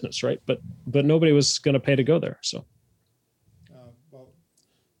of a business, right? But nobody was going to pay to go there. So, well,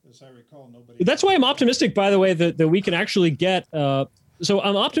 as I recall, nobody. That's why I'm optimistic, by the way, that we can actually get. So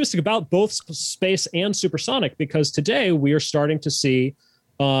I'm optimistic about both space and supersonic, because today we are starting to see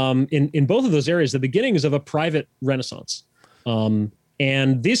in both of those areas the beginnings of a private renaissance.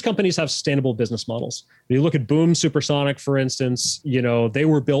 And these companies have sustainable business models. When you look at Boom Supersonic, for instance, they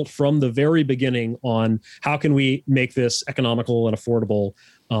were built from the very beginning on how can we make this economical and affordable,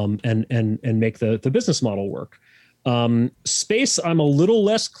 and make the business model work. Space, I'm a little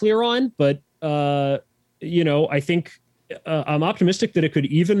less clear on, but I think I'm optimistic that it could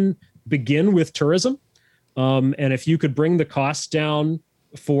even begin with tourism. And if you could bring the costs down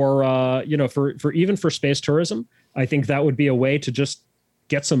for space tourism, I think that would be a way to just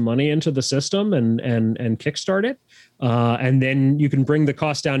get some money into the system and kickstart it. And then you can bring the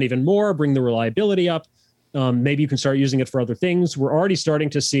cost down even more, bring the reliability up. Maybe you can start using it for other things. We're already starting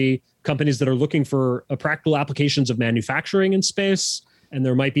to see companies that are looking for practical applications of manufacturing in space. And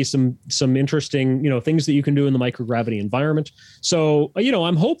there might be some interesting, things that you can do in the microgravity environment. So,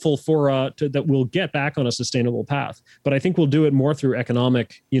 I'm hopeful that we'll get back on a sustainable path, but I think we'll do it more through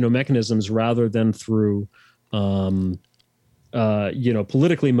economic, mechanisms rather than through,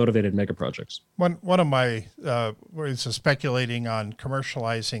 politically motivated mega projects. One of my ways of speculating on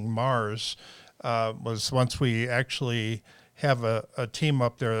commercializing Mars was once we actually have a team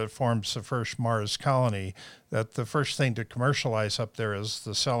up there that forms the first Mars colony, that the first thing to commercialize up there is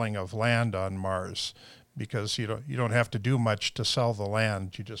the selling of land on Mars, because you don't have to do much to sell the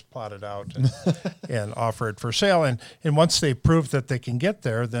land. You just plot it out and offer it for sale. And once they prove that they can get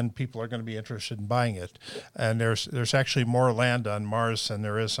there, then people are going to be interested in buying it. And there's actually more land on Mars than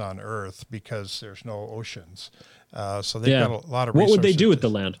there is on Earth, because there's no oceans. So they've got a lot of resources. What would they do with the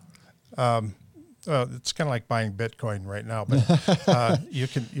land? It's kind of like buying Bitcoin right now, but you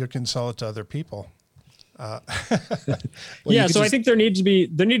can sell it to other people. So I think there need to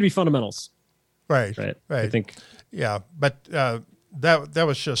be fundamentals. Right. I think. Yeah, but that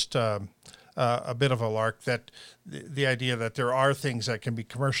was just a bit of a lark. That the idea that there are things that can be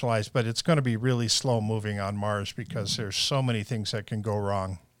commercialized, but it's going to be really slow moving on Mars, because there's so many things that can go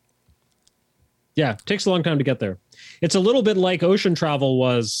wrong. Yeah, it takes a long time to get there. It's a little bit like ocean travel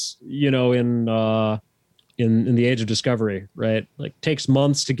was, in the age of discovery, right? Like, takes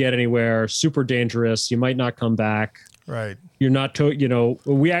months to get anywhere, super dangerous. You might not come back. Right. You're not,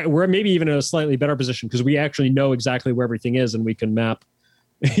 we're maybe even in a slightly better position because we actually know exactly where everything is, and we can map,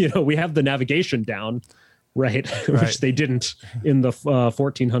 we have the navigation down, right? Which they didn't in the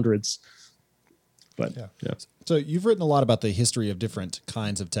 1400s. But Yeah. So you've written a lot about the history of different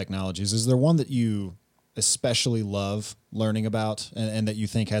kinds of technologies. Is there one that you especially love learning about and that you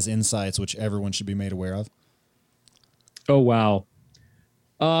think has insights which everyone should be made aware of? Oh, wow.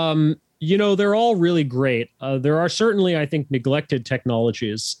 They're all really great. There are certainly, I think, neglected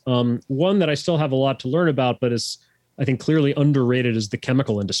technologies. One that I still have a lot to learn about, but is, I think, clearly underrated is the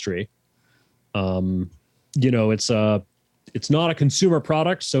chemical industry. It's not a consumer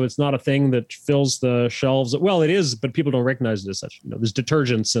product, so it's not a thing that fills the shelves. Well, it is, but people don't recognize it as such. There's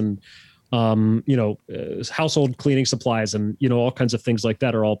detergents and, household cleaning supplies and, all kinds of things like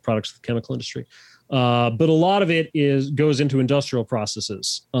that are all products of the chemical industry. But a lot of it goes into industrial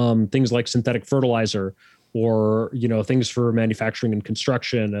processes, things like synthetic fertilizer or, things for manufacturing and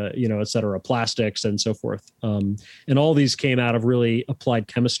construction, et cetera, plastics and so forth. And all these came out of really applied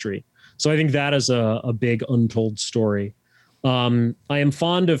chemistry. So I think that is a big untold story. I am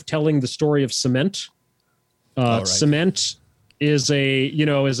fond of telling the story of cement. Right. Cement is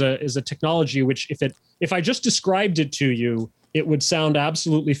a technology which if I just described it to you, it would sound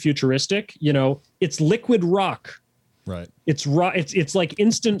absolutely futuristic. It's liquid rock. Right. It's like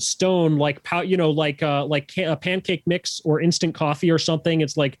instant stone, like a pancake mix or instant coffee or something.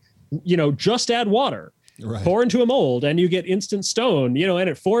 It's like, just add water. Right. Pour into a mold and you get instant stone, and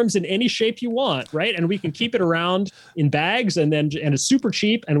it forms in any shape you want, right? And we can keep it around in bags and it's super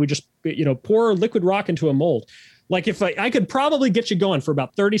cheap. And we just, pour liquid rock into a mold. Like if I could probably get you going for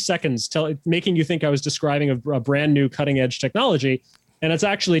about 30 seconds, making you think I was describing a brand new cutting edge technology, and it's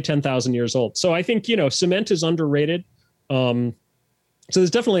actually 10,000 years old. So I think, cement is underrated. So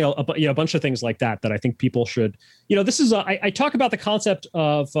there's definitely a bunch of things like that I think people should, I talk about the concept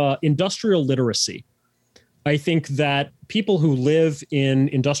of industrial literacy. I think that people who live in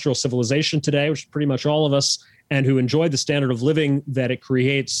industrial civilization today, which is pretty much all of us, and who enjoy the standard of living that it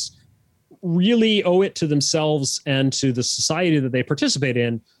creates, really owe it to themselves and to the society that they participate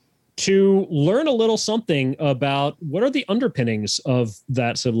in to learn a little something about what are the underpinnings of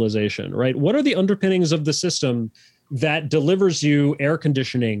that civilization, right? What are the underpinnings of the system that delivers you air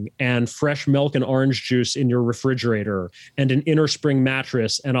conditioning and fresh milk and orange juice in your refrigerator and an inner spring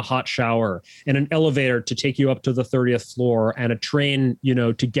mattress and a hot shower and an elevator to take you up to the 30th floor and a train,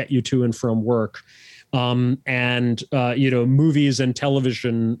 to get you to and from work. Movies and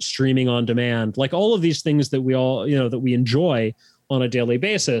television streaming on demand, like all of these things that we all, that we enjoy on a daily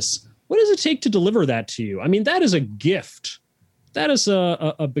basis. What does it take to deliver that to you? I mean, that is a gift. That is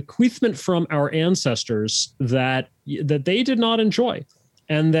a bequeathment from our ancestors that they did not enjoy,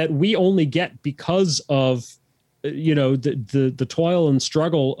 and that we only get because of the toil and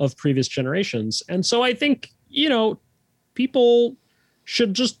struggle of previous generations. And so I think people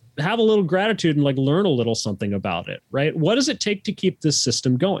should just have a little gratitude and learn a little something about it, right? What does it take to keep this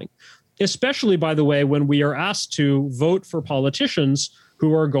system going? Especially, by the way, when we are asked to vote for politicians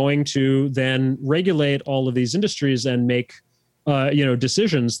who are going to then regulate all of these industries and make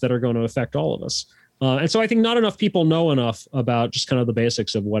decisions that are going to affect all of us. And so I think not enough people know enough about just kind of the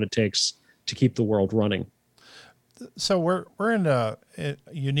basics of what it takes to keep the world running. So we're in a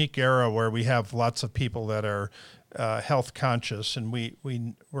unique era where we have lots of people that are health conscious, and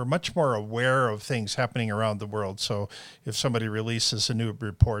we're much more aware of things happening around the world. So if somebody releases a new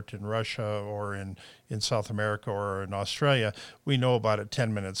report in Russia or in South America or in Australia, we know about it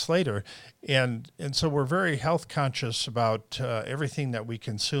 10 minutes later. And so we're very health conscious about everything that we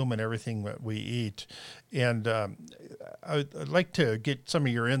consume and everything that we eat. And I'd like to get some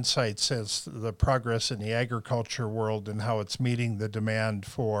of your insights as the progress in the agriculture world and how it's meeting the demand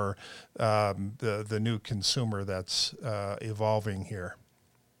for the new consumer that's evolving here.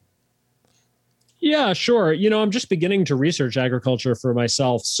 Yeah, sure. I'm just beginning to research agriculture for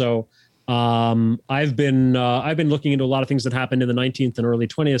myself. So I've been looking into a lot of things that happened in the 19th and early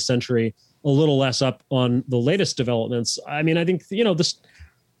 20th century, a little less up on the latest developments. I mean, I think,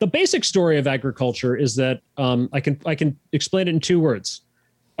 the basic story of agriculture is that I can explain it in two words.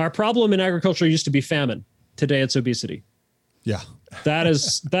 Our problem in agriculture used to be famine. Today it's obesity. Yeah. That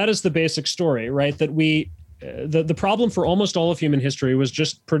is the basic story, right? That the problem for almost all of human history was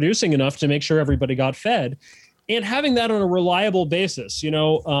just producing enough to make sure everybody got fed, and having that on a reliable basis.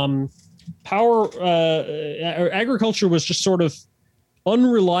 Agriculture was just sort of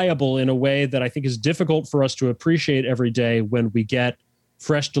unreliable in a way that I think is difficult for us to appreciate every day when we get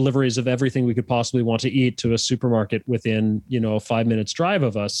fresh deliveries of everything we could possibly want to eat to a supermarket within, 5 minutes drive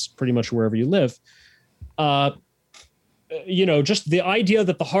of us, pretty much wherever you live. Just the idea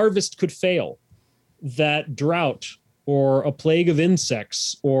that the harvest could fail, that drought or a plague of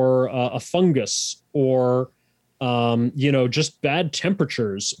insects or a fungus or just bad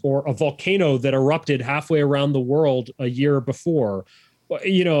temperatures, or a volcano that erupted halfway around the world a year before,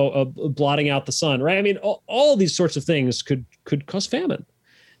 blotting out the sun, right? I mean, all these sorts of things could cause famine.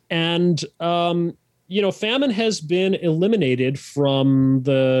 And, famine has been eliminated from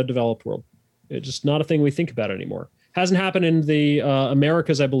the developed world. It's just not a thing we think about anymore. Hasn't happened in the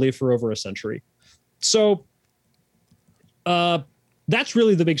Americas, I believe, for over a century. So that's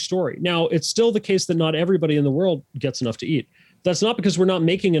really the big story. Now, it's still the case that not everybody in the world gets enough to eat. That's not because we're not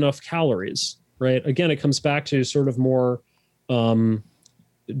making enough calories, right? Again, it comes back to sort of more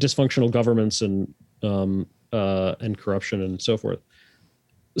dysfunctional governments and corruption and so forth.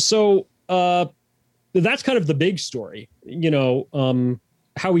 So that's kind of the big story.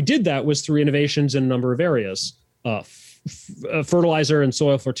 How we did that was through innovations in a number of areas. Fertilizer and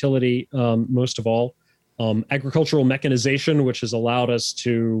soil fertility, most of all. Agricultural mechanization, which has allowed us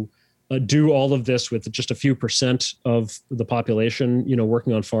to do all of this with just a few percent of the population,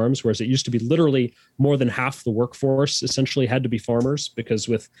 working on farms, whereas it used to be literally more than half the workforce essentially had to be farmers, because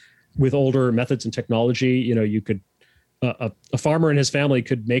with older methods and technology, you could a farmer and his family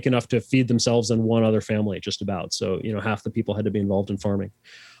could make enough to feed themselves and one other family, just about. So, half the people had to be involved in farming.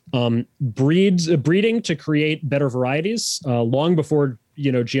 Breeding to create better varieties. Long before,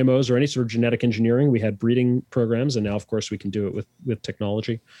 GMOs or any sort of genetic engineering, we had breeding programs. And now, of course, we can do it with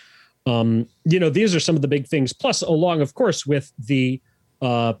technology. These are some of the big things. Plus, along, of course, with the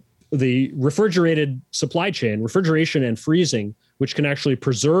refrigerated supply chain, refrigeration and freezing, which can actually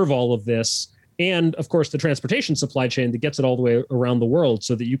preserve all of this. And of course, the transportation supply chain that gets it all the way around the world,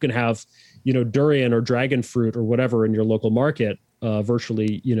 so that you can have, durian or dragon fruit or whatever in your local market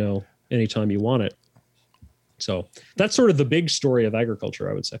virtually, anytime you want it. So that's sort of the big story of agriculture,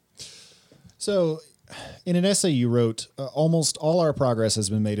 I would say. So in an essay you wrote, almost all our progress has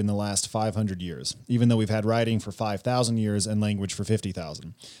been made in the last 500 years, even though we've had writing for 5,000 years and language for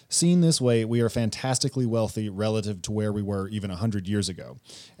 50,000. Seen this way, we are fantastically wealthy relative to where we were even 100 years ago.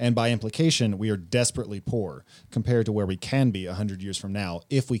 And by implication, we are desperately poor compared to where we can be 100 years from now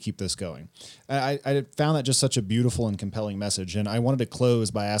if we keep this going. I found that just such a beautiful and compelling message, and I wanted to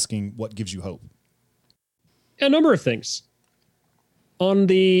close by asking what gives you hope? A number of things.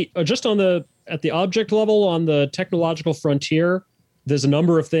 At the object level, on the technological frontier, there's a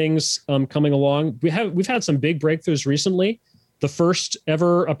number of things coming along. We've had some big breakthroughs recently. The first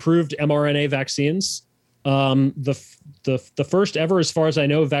ever approved mRNA vaccines. The first ever, as far as I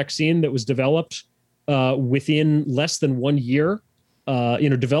know, vaccine that was developed within less than 1 year.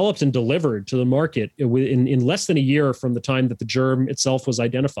 Developed and delivered to the market in less than a year from the time that the germ itself was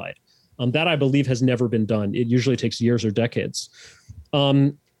identified. That, I believe, has never been done. It usually takes years or decades.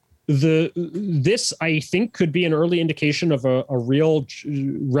 This, I think, could be an early indication of a real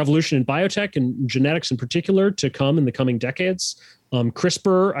revolution in biotech and genetics in particular to come in the coming decades.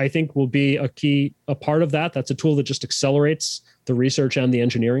 CRISPR, I think, will be a part of that. That's a tool that just accelerates the research and the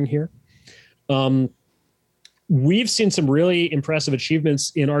engineering here. We've seen some really impressive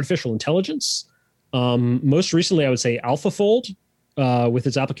achievements in artificial intelligence. Most recently, I would say AlphaFold, with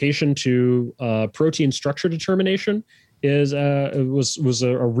its application to protein structure determination, was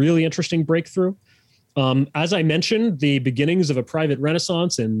a really interesting breakthrough. As I mentioned, the beginnings of a private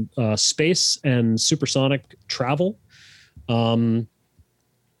renaissance in space and supersonic travel. Some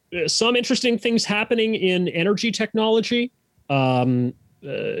interesting things happening in energy technology.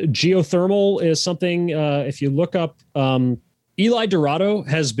 Geothermal is something, if you look up, Eli Dourado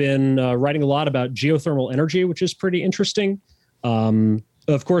has been writing a lot about geothermal energy, which is pretty interesting.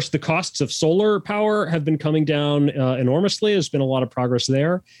 Of course, the costs of solar power have been coming down enormously. There's been a lot of progress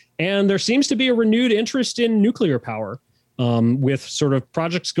there. And there seems to be a renewed interest in nuclear power, with sort of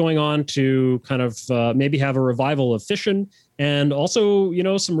projects going on to kind of maybe have a revival of fission, and also,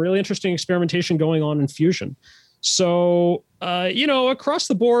 some really interesting experimentation going on in fusion. So, across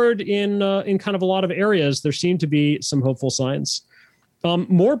the board in kind of a lot of areas, there seem to be some hopeful signs.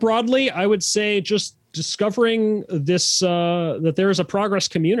 More broadly, I would say just discovering this, that there is a progress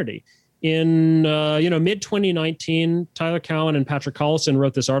community. In mid 2019, Tyler Cowen and Patrick Collison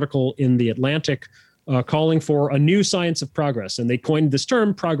wrote this article in The Atlantic calling for a new science of progress, and they coined this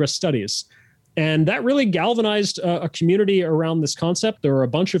term progress studies. And that really galvanized a community around this concept. There were a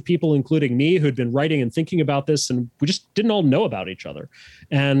bunch of people, including me, who'd been writing and thinking about this, and we just didn't all know about each other.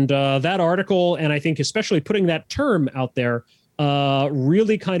 And that article, and I think especially putting that term out there,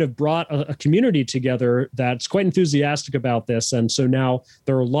 really kind of brought a community together that's quite enthusiastic about this. And so now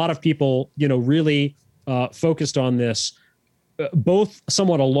there are a lot of people, really focused on this. both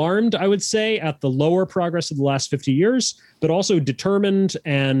somewhat alarmed, I would say, at the lower progress of the last 50 years, but also determined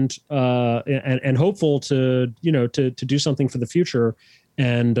and hopeful to do something for the future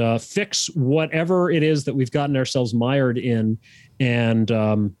and fix whatever it is that we've gotten ourselves mired in, and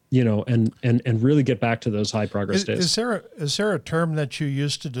really get back to those high progress days. Is there a term that you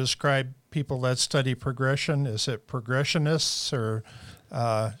use to describe people that study progression? Is it progressionists, or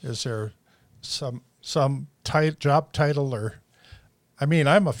is there some job title? Or, I mean,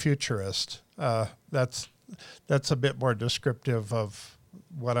 I'm a futurist. That's a bit more descriptive of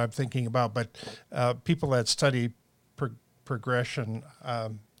what I'm thinking about. But people that study progression, I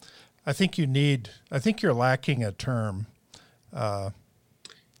think you're lacking a term.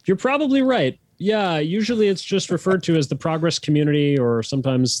 You're probably right. Yeah, usually it's just referred to as the progress community, or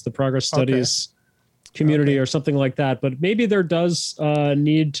sometimes the progress studies community, or something like that. But maybe there does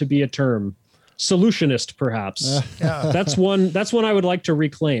need to be a term. Solutionist, perhaps. That's one I would like to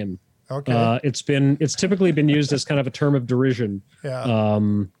reclaim. Okay. It's typically been used as kind of a term of derision. Yeah.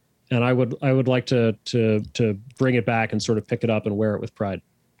 And I would like to bring it back and sort of pick it up and wear it with pride.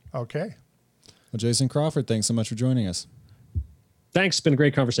 Okay. Well, Jason Crawford, thanks so much for joining us. Thanks. It's been a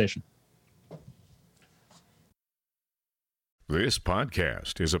great conversation. This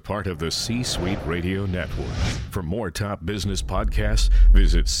podcast is a part of the C-Suite Radio Network. For more top business podcasts,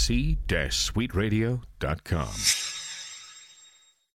 visit c-suiteradio.com.